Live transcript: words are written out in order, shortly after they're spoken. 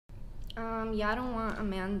Yeah, I don't want a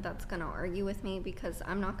man that's gonna argue with me because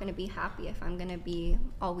I'm not gonna be happy if I'm gonna be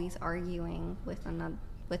always arguing with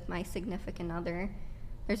my significant other.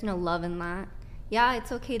 There's no love in that. Yeah,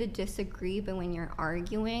 it's okay to disagree, but when you're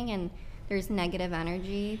arguing and there's negative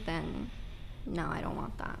energy, then no, I don't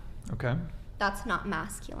want that. Okay. That's not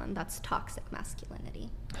masculine. That's toxic masculinity.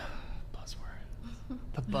 Buzzword.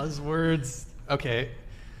 The buzzwords. Okay.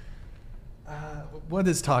 What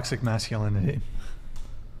is toxic masculinity?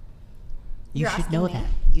 You should know that.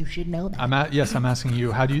 You should know that. Yes, I'm asking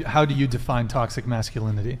you. How do you define toxic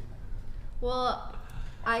masculinity? Well,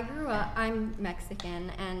 I'm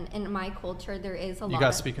Mexican, and in my culture there is a lot. You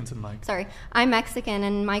gotta speak into the mic. Sorry, I'm Mexican,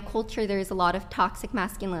 and in my culture there's a lot of toxic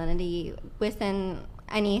masculinity within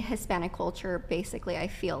any Hispanic culture. Basically, I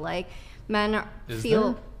feel like men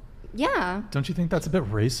feel. There? Yeah. Don't you think that's a bit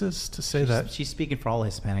racist to say that? She's speaking for all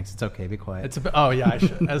Hispanics. It's okay. Be quiet. It's a bit. Oh yeah, I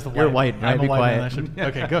should. As the You're white, right? I'm a Be white quiet. man, I should,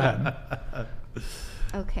 okay, go ahead.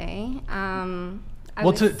 Okay.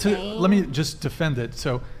 Let me just defend it.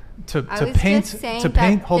 So to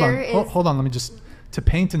paint. Hold on. Let me just to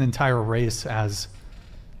paint an entire race as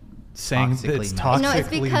saying that it's toxically no, it's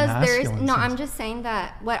because masculine. I'm just saying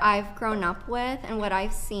that what I've grown up with and what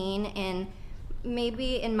I've seen in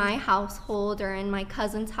maybe in my household or in my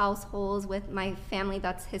cousin's households with my family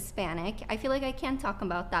that's Hispanic, I feel like I can't talk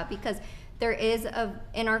about that because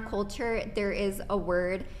in our culture, there is a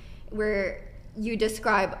word where you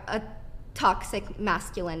describe a toxic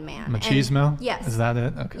masculine man. Machismo? Yes. Is that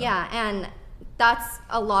it? Okay. Yeah, and that's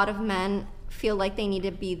a lot of men feel like they need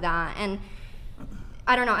to be that. And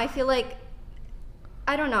I don't know, I feel like,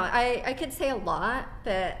 I don't know, I could say a lot,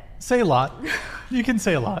 but... Say a lot. You can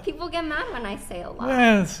say a lot. People get mad when I say a lot.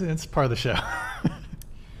 Yeah, it's part of the show.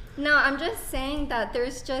 No, I'm just saying that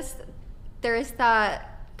there's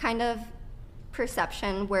that kind of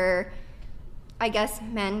perception where I guess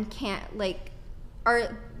men can't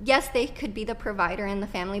yes, they could be the provider in the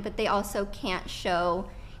family, but they also can't show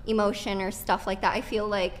emotion or stuff like that. I feel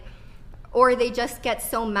like, or they just get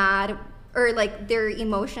so mad or like their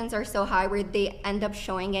emotions are so high where they end up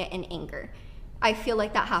showing it in anger. I feel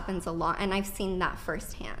like that happens a lot, and I've seen that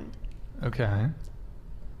firsthand. Okay.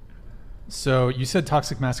 So you said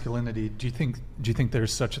toxic masculinity. Do you think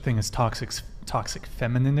there's such a thing as toxic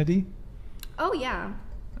femininity? Oh yeah.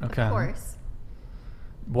 Okay. Of course.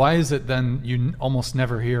 Why is it then you almost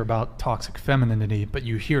never hear about toxic femininity, but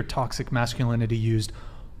you hear toxic masculinity used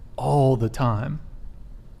all the time?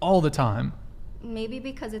 All the time. Maybe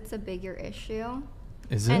because it's a bigger issue.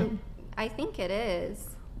 Is it? And I think it is.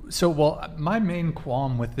 So, well, my main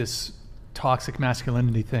qualm with this toxic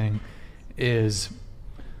masculinity thing is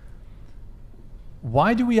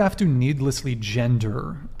why do we have to needlessly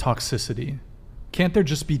gender toxicity? Can't there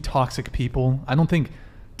just be toxic people? I don't think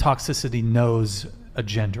toxicity knows a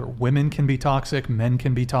gender. Women can be toxic, men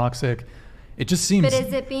can be toxic. It just seems... But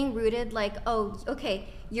is it being rooted like, oh, okay,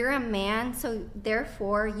 you're a man, so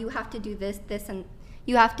therefore you have to do this, this, and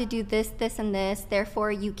you have to do this, this, and this,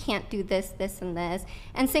 therefore you can't do this, this, and this.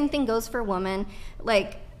 And same thing goes for women.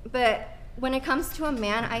 But when it comes to a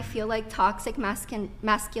man, I feel like toxic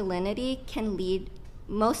masculinity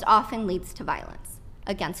most often leads to violence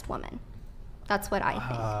against women. That's what I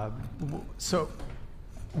think. So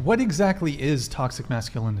what exactly is toxic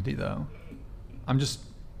masculinity, though? I'm just...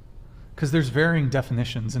 Because there's varying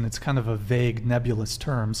definitions, and it's kind of a vague, nebulous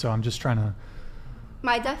term, so I'm just trying to...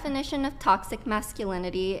 My definition of toxic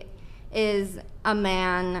masculinity is a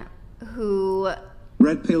man who...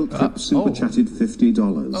 Red Pill Clip super chatted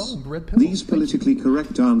 $50. Oh, Red Pill. These politically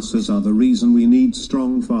correct answers are the reason we need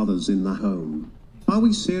strong fathers in the home. Are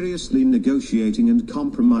we seriously negotiating and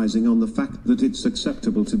compromising on the fact that it's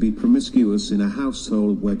acceptable to be promiscuous in a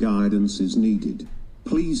household where guidance is needed?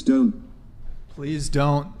 Please don't. Please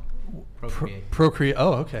don't procreate.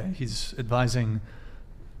 Oh, okay. He's advising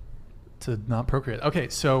to not procreate. Okay,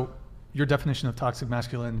 so your definition of toxic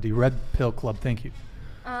masculinity, Red Pill Club, thank you.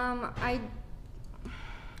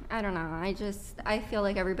 I don't know. I feel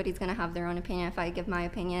like everybody's going to have their own opinion. If I give my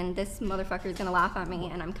opinion, this motherfucker's going to laugh at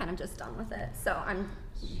me, and I'm kind of just done with it. So I'm...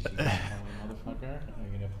 Motherfucker? Are you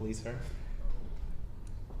going to police her?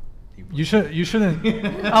 You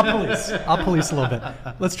shouldn't. I'll police a little bit.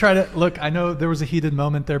 Let's try to look. I know there was a heated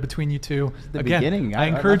moment there between you two. Again, beginning. I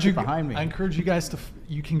encourage you. Behind me. I encourage you guys to.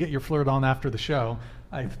 You can get your flirt on after the show.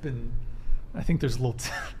 I think there's a little.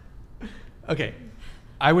 Okay,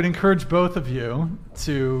 I would encourage both of you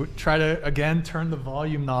to try to again turn the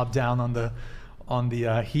volume knob down on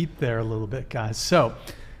the heat there a little bit, guys. So,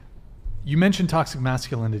 you mentioned toxic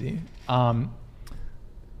masculinity. Do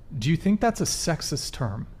you think that's a sexist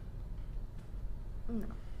term? No.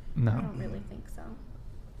 No. I don't really think so.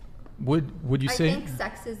 Would you I say? think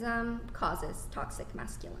sexism causes toxic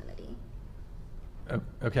masculinity.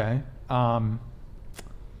 Okay. I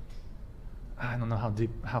don't know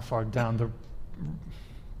how far down the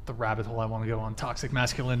rabbit hole I want to go on toxic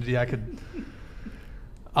masculinity. I could.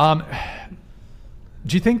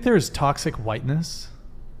 Do you think there's toxic whiteness?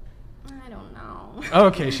 I don't know. Oh,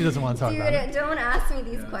 okay, she doesn't want to talk about it. Dude, don't ask me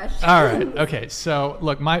these questions. All right. Okay. So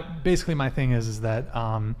look, my thing is that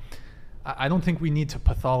I don't think we need to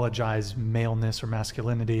pathologize maleness or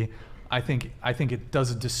masculinity. I think it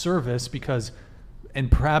does a disservice because,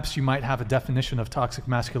 and perhaps you might have a definition of toxic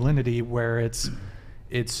masculinity where it's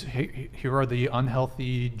here are the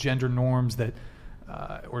unhealthy gender norms that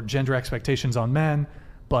or gender expectations on men,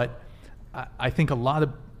 but I think a lot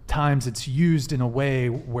of times it's used in a way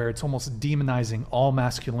where it's almost demonizing all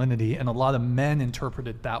masculinity, and a lot of men interpret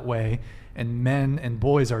it that way, and men and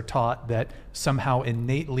boys are taught that somehow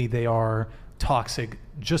innately they are toxic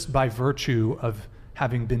just by virtue of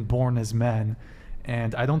having been born as men.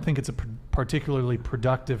 And I don't think it's a particularly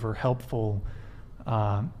productive or helpful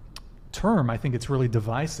term. I think it's really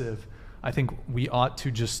divisive. I think we ought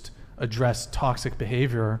to just address toxic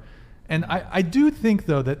behavior. And I do think,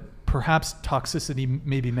 though, that perhaps toxicity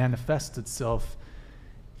maybe manifests itself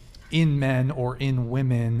in men or in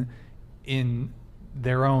women in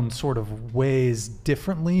their own sort of ways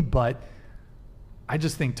differently, but I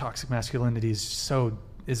just think toxic masculinity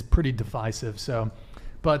is pretty divisive. So,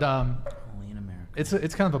 but only in America.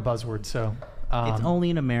 It's kind of a buzzword. So it's only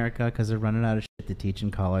in America because they're running out of shit to teach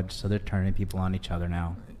in college, so they're turning people on each other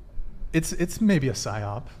now. It's maybe a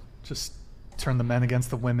psyop. Just turn the men against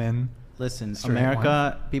the women. Listen,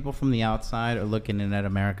 America, people from the outside are looking in at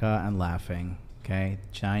America and laughing, okay?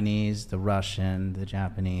 Chinese, the Russian, the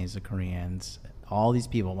Japanese, the Koreans, all these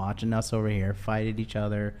people watching us over here fight at each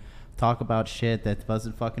other, talk about shit that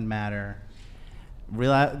doesn't fucking matter.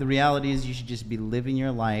 The reality is you should just be living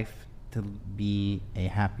your life to be a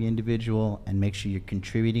happy individual and make sure you're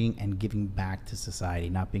contributing and giving back to society,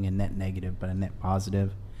 not being a net negative, but a net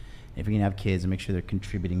positive. If you're going to have kids, make sure they're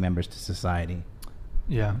contributing members to society.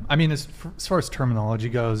 Yeah, I mean, as far as terminology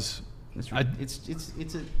goes,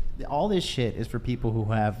 all this shit is for people who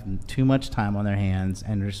have too much time on their hands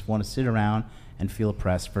and just want to sit around and feel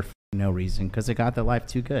oppressed for no reason because they got their life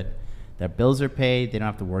too good. Their bills are paid. They don't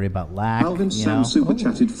have to worry about lack. Alvin Sam super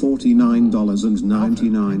chatted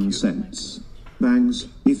 $49.99. Bangs,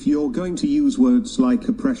 if you're going to use words like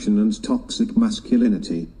oppression and toxic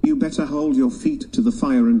masculinity, you better hold your feet to the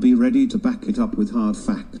fire and be ready to back it up with hard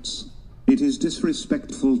facts. It is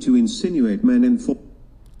disrespectful to insinuate men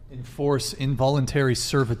enforce involuntary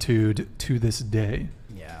servitude to this day.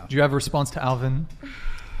 Yeah. Do you have a response to Alvin?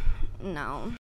 No.